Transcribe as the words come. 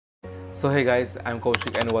So hey guys, I'm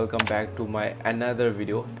Kaushik and welcome back to my another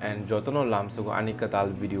video. And jotono lamsugo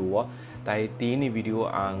anikatal video wa tai tini video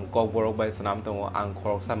ang kok borok by sanam tongo ang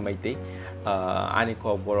korok sa Meitei ani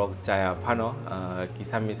kok borok chaya phano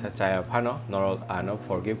kisami sa chaya phano norok ano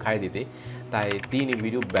forgive khai dite tai tini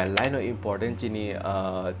video belai no important chini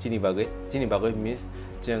bagai miss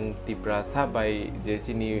jeng Tripura sa by je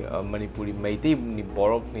chini Manipuri Meitei ni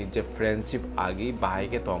borok ni je friendship agi bahai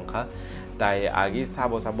ke tongkha tai agi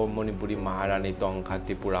sabo Manipuri Maha Rani tongkha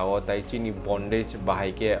Tripura o tai chini bondage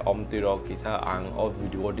bahai ke omtirok kisa ang of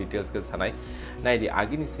video details ke sanai nai di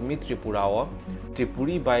agi ni simi Tripura o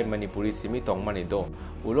Tripuri by Manipuri simi tongmani do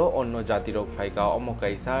ulo onno jati rok phaika omo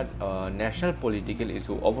kaisa national political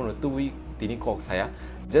issue obono tuwi tini kok saya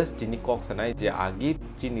just tini kok sanai je agi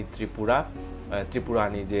chini Tripura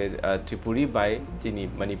ni je Tripuri by chini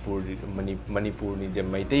Manipur ni je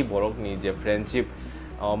Meitei borok ni je friendship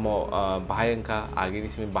omo bahai angka agi ni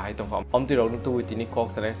simi bahai tong omti rok tu tini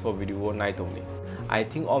kok sanai so video nai tong ni I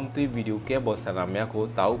think omti video ke bo sanamya ko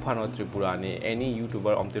tau phano Tripura ni any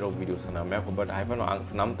youtuber omti rok video sanamya ko but hai phano ang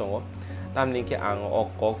sanam tongo tam link ke ang ok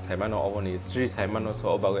kok saimano oboni street saimano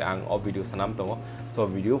so bagoi ang o video sanam tongo so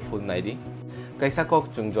video full nai di kaisa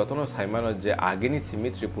kok chung jotono saimano je ageni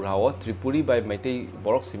simi Tripura o Tripuri by Meitei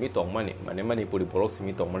borok simi tongmani mane Manipuri borok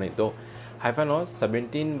simi tongmani to haifano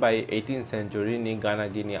 17 by 18th century ni Ghana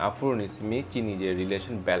gini afro ni simi chini je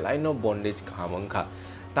relation belaino bondage khamangkha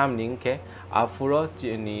tamning ke afro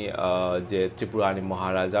chini je Tripura ni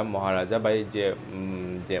Maharaja by je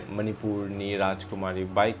Manipur ni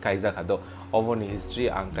Rajkumari by kaisa khado ovoni history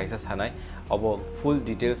ang kaisa sanai obo full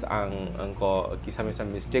details angko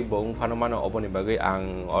kisam mistake bong phanomano oboni bagai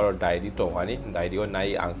ang or diary to ani diary o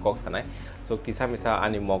nai ang kok sanai so kisam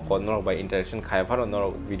ani moko nor by interaction khai phano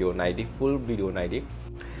nor video nai di full video nai di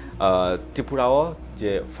Tripura o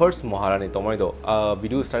je first Maha Rani tomai do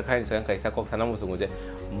video start khai sang kaisa kok sanam musungo je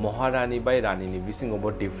Maha Rani by Rani ni bising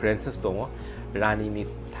obo differences tongo Rani ni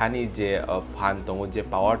thani je fan tongo je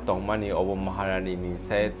power tongmani obo Maha Rani ni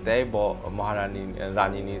se te bo Maha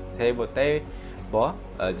Rani ni se bo te bo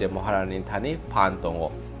je Maha Rani thani fan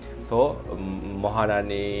tongo so Maha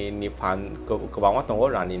Rani ni fan kabangwa tongo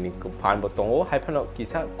Rani ni fan bo tongo hai phano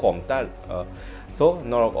kisa komta so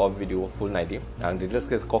norok of video full night ang details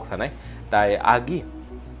ke kok sanai tai agi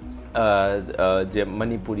je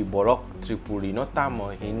Manipuri borok Tripuri no tamo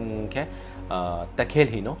hin ke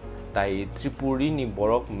takhel hino tai Tripuri ni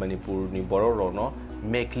borok Manipur ni borok rono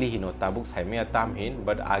mekli hino tabuk saimya tam hin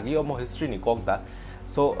but agi omo history ni kokda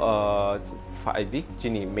so faidi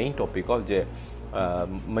chini main topic of je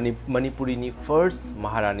Manipuri ni first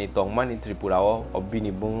Maharani tongmani Tripura o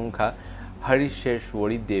obini bungkha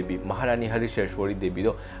Harisheshwari Devi Maharani Harisheshwari Devi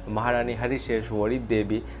do Maharani Harisheshwari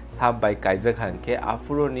Devi sab by Kaiser Khan ke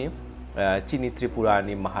afuroni chini Tripura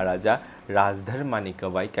ni Maharaja Rajdharmani ka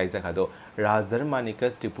by Kaiser Khado Rajdharmani ka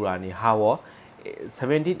Tripura ni hawo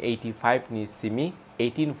 1785 ni simi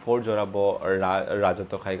 1804 jora bo raja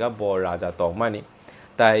to khaiga bo raja tongmani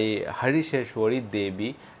tai Harisheshwari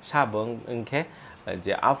Devi sabang engke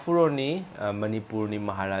je afuroni Manipur ni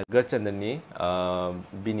Maharaja Gurchandani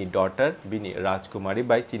bini daughter bini Rajkumari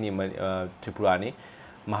by chini Tripura ni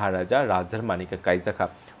Maharaja Rajdharmani ka Kaiser kha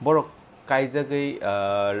borok Kaiser gai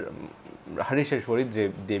Harisheshwari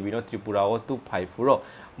Devi no Tripura o 254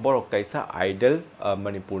 borok kaisa idol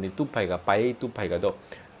Manipur ni 2 do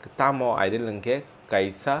tamo idol lengke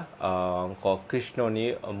kaisa ko Krishna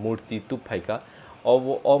ni murti 2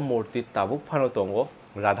 o murti tabuk phano tongo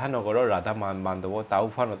Radha Nagoro Radha Mandobo tau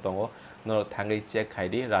phano tongo no thangai check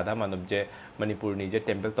khaidi Radha Mandop je Manipur ni je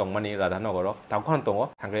temple tongmani Radha Nagoro tau khon tongo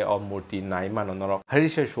thangai o murti nai mano norok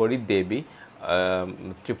Harisheshwari Devi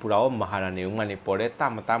Tripura o Maharani ungani pore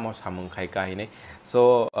tamo samung khai ka hine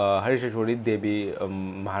so Harisheshwari Devi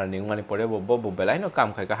Maharani ungani pore bo belai no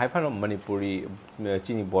kam khai ka hai phano Manipuri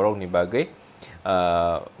chini borok ni bagai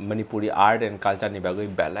Manipuri art and culture ni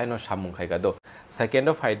bagai belai no samung khai ka do second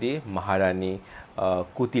of ID Maharani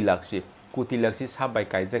Kutilakshi sab by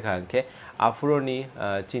Kaiser Khan ke afuroni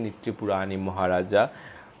chini Tripura ni Maharaja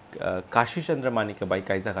Kashi Chandra Manika by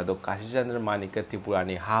Kaiser Khado Kashi Chandra Manika Tripura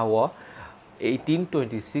ni hawo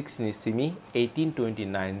 1826 ni simi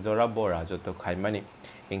 1829 jora bo rajo to khaimani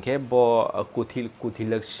inke bo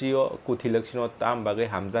kutilakshi no tam bagai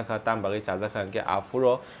hamza kha tam bagai chaja kha ke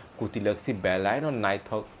afuro kutilakshi belai no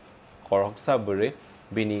naithok koroksa bure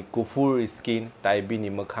bini kufur skin tai bini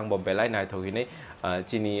makhang bo belai naithok hine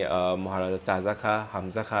chini Maharaja chaja kha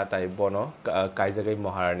hamza kha tai bono kaiza gai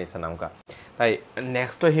Maharani sanamka tai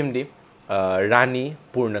next to him di Rani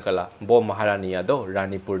Purnakala bo Maharani ado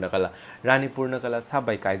Rani Purnakala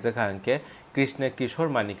sabai Kaiser Khan ke Krishna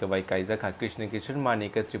Kishore Manika by Kaizaka Krishna Kishore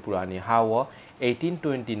Manika Tripurani Hawa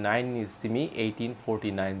 1829 ni simi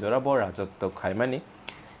 1849 jora bo rajotto khaimani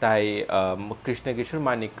tai Krishna Kishore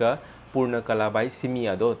Manika Purna Kala by simi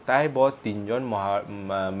ado tai bo tinjon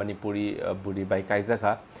Manipuri buri by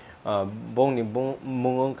Kaizaka bong ni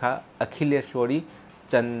mungong kha Akhileshwari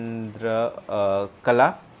Chandra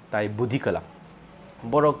Kala tai Buddhi Kala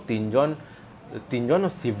borok tinjon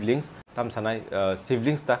siblings tam sanai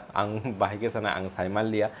siblings ta ang bahige sana ang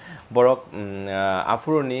saimalia borok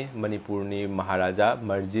afuroni manipurni maharaja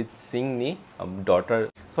Marjit Singh ni daughter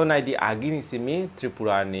so nai di agi ni simi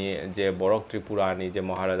Tripura ni je borok Tripura ni je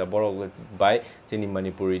maharaja borok by chini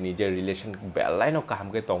manipuri ni je relation belai no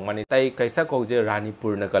kaham ke tongmani tai kaisa ko je Rani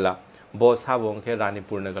Purnakala bo sabong ke Rani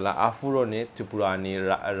Purnakala afuroni Tripura ni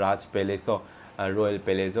Raj Palace Royal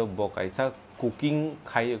Palace bo kaisa cooking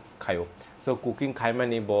khayo so cooking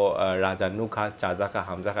khaimani bo raja nukha chajaka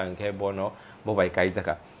hamjaka angke bo no bo bai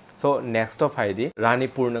kaijaka so next of ID Rani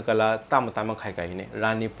Purnakala tama khai kahine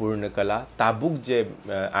Rani Purnakala tabuk je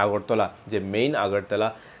Agartala je main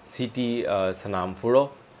Agartala city sanam furo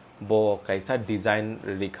bo kaisa design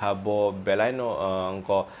rikha bo belaino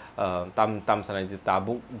angko tam sanai je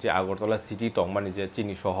tabuk je Agartala city tongmani je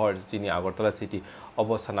chini shohor chini Agartala city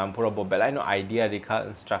obo sanam pura bo belaino idea rikha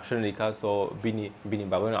instruction rikha so bini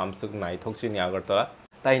babano amsuk nai thokchini Agartala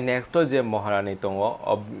tai next je Maharani tongo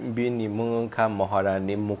bini mungkha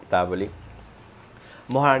Maharani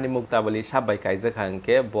Muktabali sabai kaisa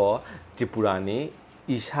khanke bo Tripurani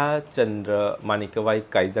Isha Chandra Manikawai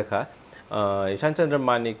kaisa Ishan Chandra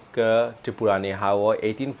Manik Tripurani Hawa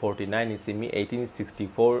 1849 isimi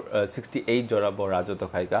 1868 jora bo rajoto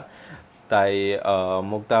khaika tai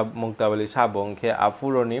Muktabali sabong ke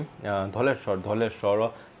afuroni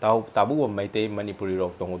Dholeshwar tabu Meitei Manipuri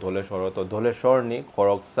rok tongo Dholeshwar to Dholeshwar ni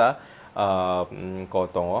khoroksa ko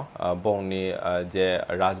tongo bong ni je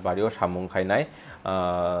rajbario samung khainai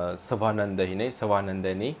Savananda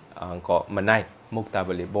ni ko manai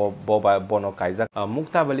Muktabali bono kaijak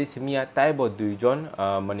Muktabali simia taibo duijon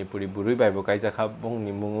Manipuri burui baibo kaijak bong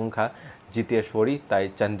ni mungungkha Jiteshwari tai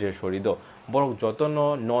Chandreshwari do borok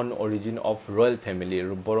jotono non origin of royal family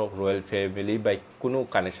borok royal family by kuno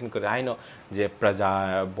connection kore haino je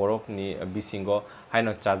praja borok ni bisingo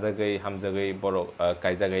haino chajagai hamjagai borok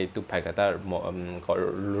kaijagai tu phaikata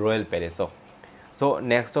royal palace so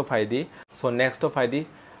next of ID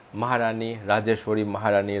Maharani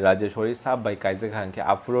Rajeshwari sab by Kaizaka hanke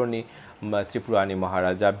afuroni Tripurani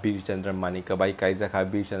Maharaja Birchandra Manika by Kaizaka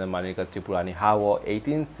Birchandra Manika Tripurani Hawa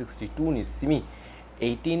 1862 ni simi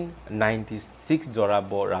 1896 jora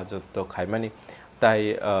bo rajotto khaimani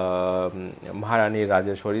tai Maharani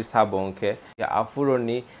Rajeshwari sabongke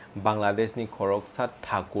afuroni Bangladesh ni Khoroksa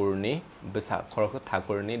Thakurni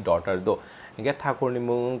daughter do inge Thakurni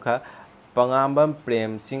mungkha Pangambam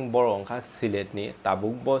Prem Singh Borongkha Silet ni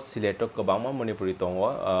tabuk bo Sileto kabama Manipuri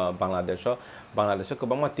tongo Bangladesh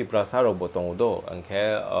kabama Tripura robo tongo do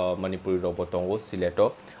angke Manipuri robo tongo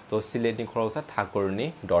Sileto to Silet ni Khoroksa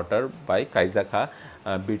Thakurni daughter by Kaizaka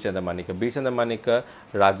Birchandra Manika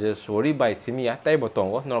Rajeshwari by Simia tai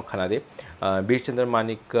botongo nor khanade Birchandra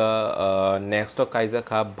Manika next to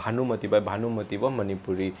Kaizaka Bhanumati by Bhanumati bo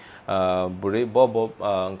Manipuri buri bo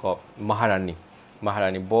ko Maharani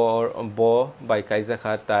bo by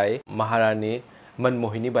Kaizaka tai Maharani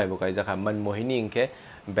Manmohini by bo Kaizaka Manmohini inke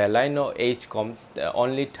Belaino age com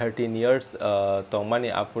only 13 years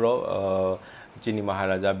tongmani afro Chini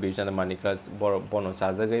Maharaja Birchandra Manika bono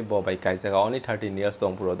chajagai bo by Kaizaka only 13 years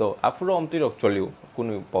tong puro do afro omtirok choliu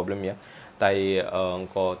kunu problem ya tai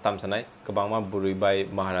ko tamsanai kabangma burui by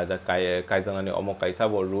Maharaja Kaizanga ni omo kaisa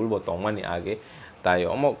bo rule bo tongmani age tai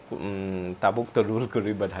omo tabuk to rule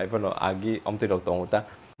kuri badhai bono agi omtirok tonguta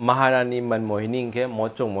Maharani Manmohini inke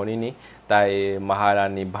mochong monini tai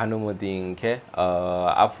Maharani Bhanumati inke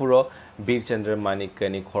afuro Birchandra Manika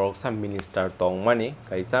ni Khoroksa minister tongmani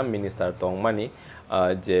kaisa minister tongmani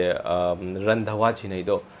je Randhawa chinai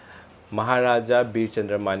do Maharaja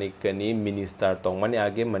Birchandra Manika ni minister tongmani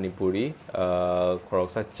age Manipuri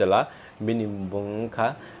Khoroksa chala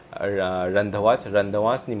minibungkha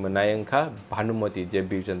Randhawas ni manayangkha Bhanumati je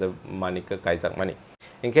Birchandra Manika kaisak mani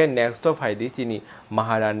inke next of ID chini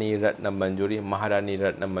Maharani Ratna Manjuri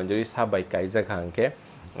sabai kaisak hanke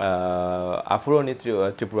Afuroni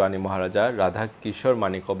Tripurani Maharaja Radha Kishore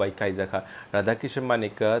Manika by Kaizaka Radha Kishore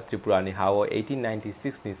Manika Tripurani Hawa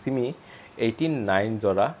 1896 ni simi 189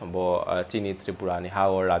 jora bo chini Tripurani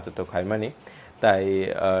Hawa rajoto khaimani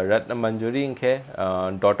tai Ratna Manjuri inke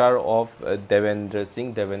daughter of Devendra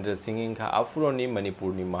Singh inka Afuroni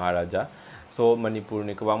Manipurni Maharaja so Manipur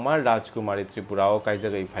ni kabang ma Rajkumari Tripura o kaisa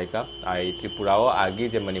gai phaika ai Tripura o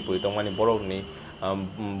agi je Manipur tong mani borok ni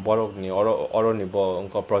oro ni bo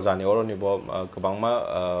ko proja ni oro ni bo kabang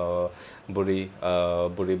ma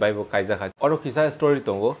buri bai bo kaisa kha oro kisa story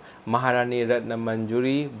tongo Maharani Ratna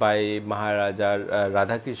Manjuri by Maharaja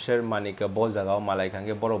Radhakishar Manika bo jaga o malai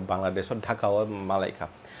khange borok Bangladesh o Dhaka o malai kha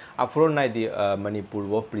afro nai di Manipur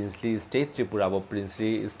bo princely state Tripura bo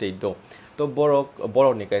princely state do to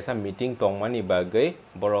borok ni kaisa meeting tongmani bagai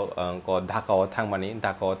borok ko Dhaka o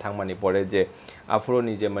thangmani pore je afro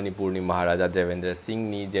ni je Manipur ni Maharaja Devendra Singh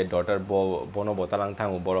ni je daughter bono botalang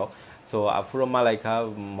thangu borok so afro malaika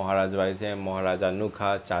Maharaja baise Maharaja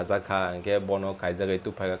nukha chaja kha anke bono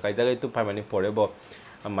kaijagai tu phai mani pore bo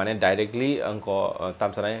mane directly angko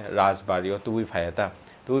tamsanai rajbari o tu phayata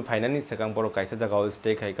tu phainani sekang borok kaisa jaga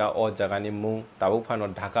stay khaika o jaga ni mung tabu phano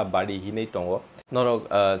Dhaka bari hinei tongo norok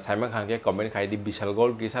saima khangke comment khai di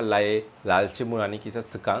Bishalgol kisa lai Lalchimurani kisa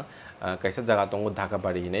sekang kaisa jaga tongo Dhaka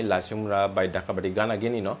bari hinei Lalchimura by Dhaka bari gana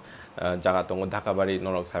geni no jaga tongo Dhaka bari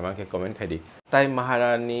norok saima ke comment khai di tai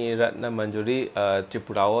Maharani Ratna Manjuri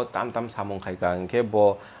Tripura o tam samong khaika angke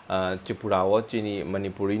bo Tripura o chini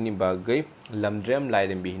Manipuri ni bagai lamdrem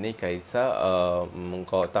lairem bihine kaisa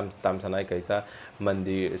ko tam sanai kaisa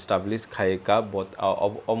mandir establish khaika bot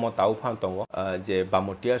omo tau phan tongo je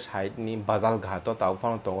Bamotia side ni Bazal Ghato tau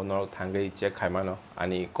phan tongo norok thangai che khaimano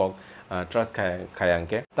ani kok trust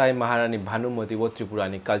khayangke tai Maharani Bhanumati bo Tripura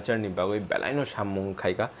ni culture ni bagai belaino samung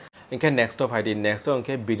khaika इनके next of ID next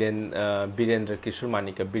उनके बीरेंद्र किशोर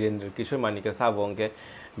मानिका साहब उनके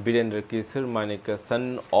बीरेंद्र किशोर Manika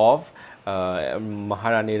son of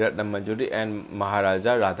महारानी रत्न मंजूरी and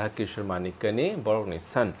महाराजा राधा किशोर मानिका ने बरकनी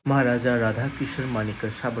सन महाराजा राधा किशोर मानिका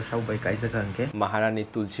साब bye काइजाखा उनके महारानी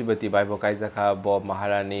तुलसीवती बाय बो काइजाखा बो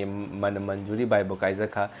महारानी मन मंजूरी बाय बो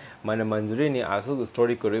काइजाखा मन मंजूरी नि आसु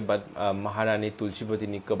स्टोरी करी बट महारानी तुलसीवती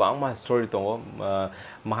नि गोबां मा स्टोरी दङ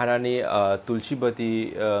महारानी तुलसीवती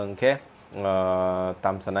के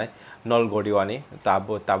तामसानाय नलगोडिवानी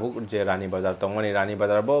ताबुक जे रानी बाजार तंगमानि रानी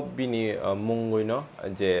बाजार बो बिनि मुंगुइनो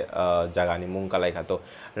जे जागानि मुं कालाइखा तो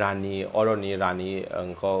रानी अरनि रानी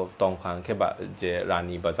अंको तंखां के बा जे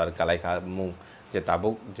रानी बाजार कालाइखा मुं जे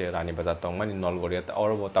ताबुक जे रानी बाजार तंगमानि नलगोडिया और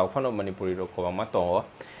बो तावफानो मणिपुरी रो कोबामा तंगो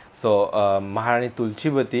सो महारानी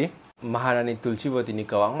तुलसीवती नि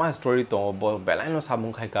कवांगमा स्टोरी तंगो बो बेलाइनो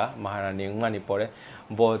सामुं खाइका महारानी मानि परे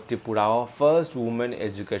बो त्रिपुरा फर्स्ट वुमेन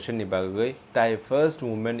एजुकेशन नि बागै ताइ फर्स्ट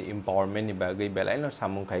वुमेन एम्पावरमेंट नि बागै बेलाइनो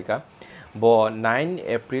सामुं खाइका बो 9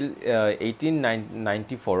 अप्रैल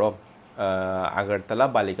 1894 अगरतला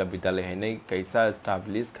बालिका विद्यालय हैनै कैसा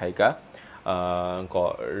एस्टाब्लिश खाइका को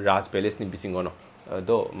राज पैलेस नि बिसिंगनो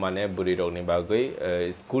दो माने बुरी रोग नि बागै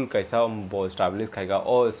स्कूल कैसा बो एस्टाब्लिश खाइका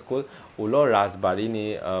ओ स्कूल उलो राजबारी नि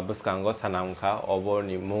बसकांगो सनामखा ओबो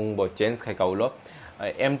नि मुंग बो चेंज खाइका उलो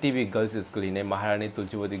MTV गर्ल्स स्कूल हिने महारानी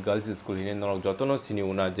तुलसीवती गर्ल्स स्कूल हिने नरक जतनो सिनि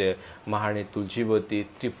उना जे महारानी तुलसीवती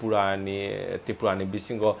त्रिपुरानी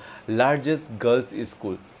बिसिंगो लार्जेस्ट गर्ल्स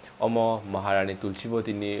स्कूल ओमो महारानी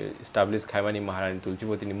तुलसीवती नि एस्टाब्लिश खाइमानि महारानी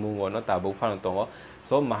तुलसीवती नि मुंगो न ताबुक फानो तंगो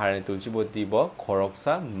सो महारानी तुलसीवती बो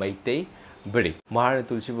खरकसा मैतेई बड़ी महारानी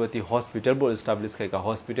तुलसीवती हॉस्पिटल बो एस्टाब्लिश खाइका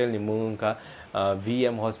हॉस्पिटल नि मुंगका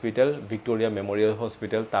VM hospital Victoria memorial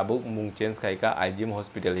hospital Tabuk मुंग चेंज खाइका IGM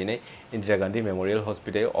हॉस्पिटल हिने इंदिरा गांधी मेमोरियल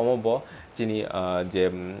हॉस्पिटल ओमबो चिनी जे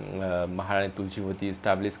महारानी तुलसीवती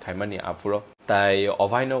एस्टाब्लिश खाइमानि आफुरो ताई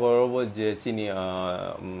अभयनगर बो जे चिनी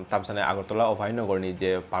तामसाने आगरतला अभयनगर नि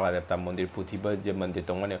जे पालादेवता मंदिर पुथिबा जे मंदिर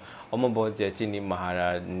तंगमाने ओमबो जे चिनी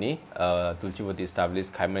महारानी तुलसीवती एस्टाब्लिश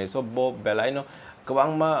खाइमानि सो बो बेलाइनो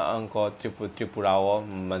गोबांमा अंको त्रिपुराओ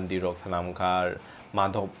मंदिर सनामखार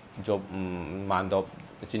माधव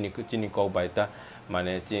चिनी को बाइता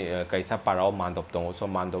माने कैसा पाराओ माधव दङ सो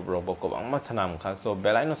माधव रोबो गोबांमा सनामखा सो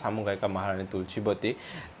बेलाइनो सामुगायका महारानी तुलसीवती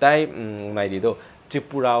ताई नाइदिदो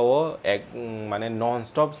त्रिपुराओ एक माने नॉन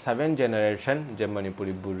स्टॉप 7 जनरेशन जे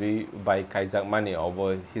मणिपुरी बुरी बाय काइजाक माने अब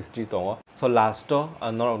हिस्ट्री दङ सो लास्ट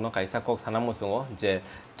नरनो काइसा कक सानामसङो जे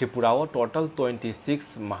त्रिपुराओ टोटल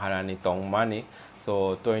 26 महारानी दङ माने सो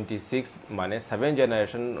 26 माने 7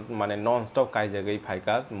 जनरेशन माने नॉन स्टॉप काइजागै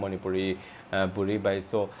फाइका मणिपुरी बुरी बाय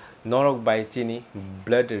सो नरक बाय चिनी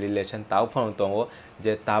ब्लड रिलेशन ताउ फन तंगो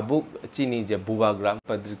जे ताबुक चिनी जे बुबाग्रा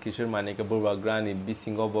पद्र किशोर माने के बुबाग्रा नि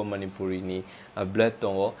बिसिंगो बो मणिपुरी नि ब्लड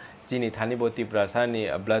तंगो चिनी थानिबो तिप्रासानि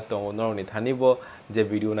ब्लड तंगो नरक नि थानिबो जे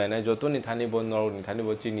वीडियो नायना जतो नि थानिबो नरक नि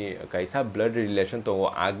थानिबो चिनी कैसा ब्लड रिलेशन तंगो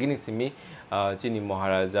आगिनि सिमी चिनी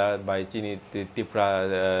महाराजा बाय चिनी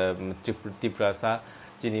तिप्रासा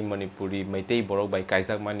चिनी मणिपुरी मैतेई बरक बाय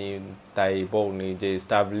काइजाक मानि ताई बरकनि जे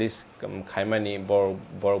establish खाइमानि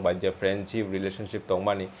Barak by J friendship relationship दं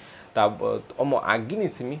मानि tab omo agini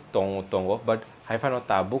simi tongo but haifano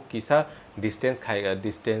tabuk kisa distance khai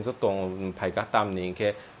distance tong phaika tam ning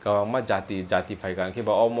ke kawama jati phaika ke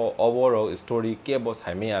ba omo overall story ke bo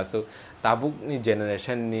saime asu tabuk ni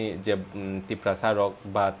generation ni je tiprasa rok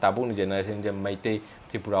ba tabuk ni generation je Meitei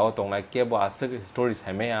Tripura o tongnai ke bo asu story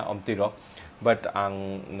saime ya omti rok but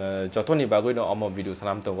ang jotoni bagoi no omo video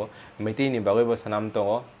sanam tongo Meitei ni bagoi bo sanam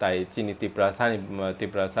tongo tai chini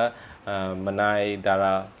tiprasa manai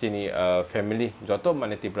dara chini family joto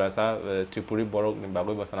mane tiprasa Tripuri borok ni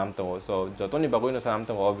bagoi bo sanam tongo so jotoni bagoi no sanam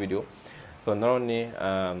tongo o video so not only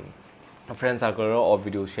friend circle or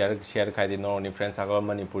video share khai di not only friend circle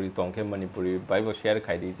Manipuri tongke Manipuri Bible share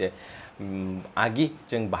khai di je agi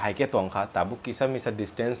jeng bahai ke tongkha tabu kisa misa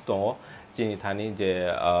distance tongo chini thani je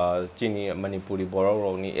chini Manipuri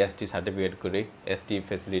borok ni ST certificate kore ST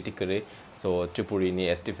facility kore so Tripuri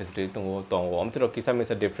ni ST facility tongo omtro kisa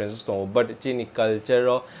misa differences tongo but chini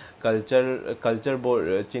culture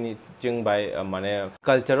bo chini jeng bai mane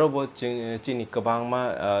culture bo chini kabang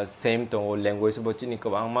ma same tongo language bo chini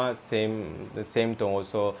kabang ma same tongo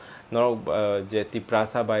so no je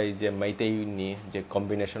tiprasa bai je Meitei ni je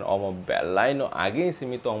combination omo belai no age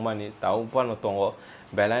simi tongma ni tau pa no tongo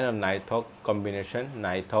belai no naithok combination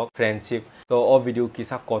naithok friendship so o video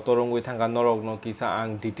kisa kotorong wi thanga norok no kisa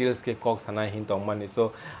ang details ke kok sana hin tongma ni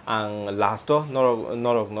so ang last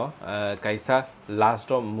norok no kaisa last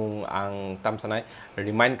mung ang tamsanai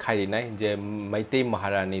remind khai nai je Meitei Maha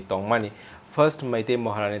Rani tongma ni first Meitei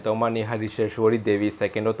Maha Rani tongma ni Harisheshwari Devi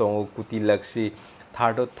second tongo Kuti Lakshi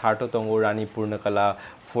third tongo Rani Purnakala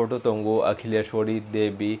fourth tongo Akhileshwari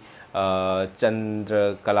Devi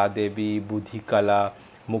Chandra Kala Devi Buddhi Kala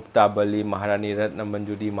Muktabali Maharani Ratna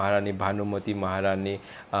Manjuri Maharani Bhanumati Maharani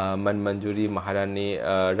Manmanjuri Maharani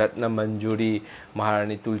Ratna Manjuri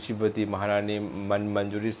Maharani Tulsibati Maharani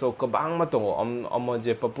Manmanjuri so kabang matongo omo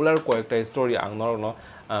je popular character story ang norok no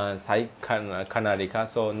sai khanarika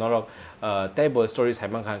so norok table stories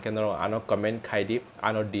haimang khan ke norok ano comment khaidi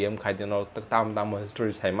ano DM khaidi norok tam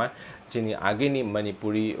stories haima chini agini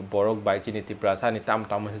Manipuri borok bai chini tiprasa ni tam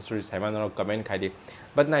history haima norok comment khaidi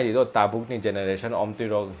but nai do tabuk ni generation omti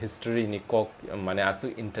rok history ni kok mane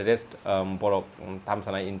asu interest borok tam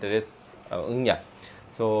sana interest ungya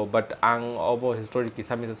so but ang obo history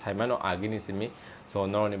kisa misa haima no agini simi so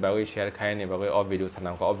no ni bagoi share khai ni bagoi o video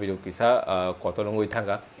sanam ko o video kisa kotorongoi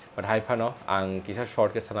thanga but haifano ang kisa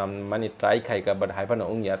short ke sanam mani try khai ka but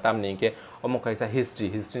haifano ungya tam ni ke omo kaisa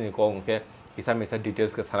history ni ko ungke kisa misa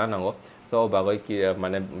details ke sana nango so bagoi ki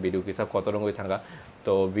mane video kisa kotorongoi thanga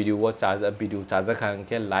to video charge khang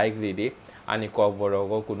ke like ready ani ko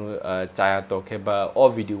borogo kunu chaya to ke ba o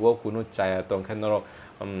video kunu chaya to ke no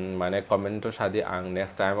mane comment to sadi ang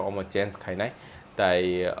next time omo change khainai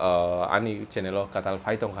tai ani channel katal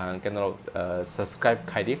phai tong khang ke no subscribe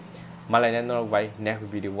khai di malai ne no bai next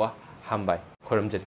video wa hambai khoram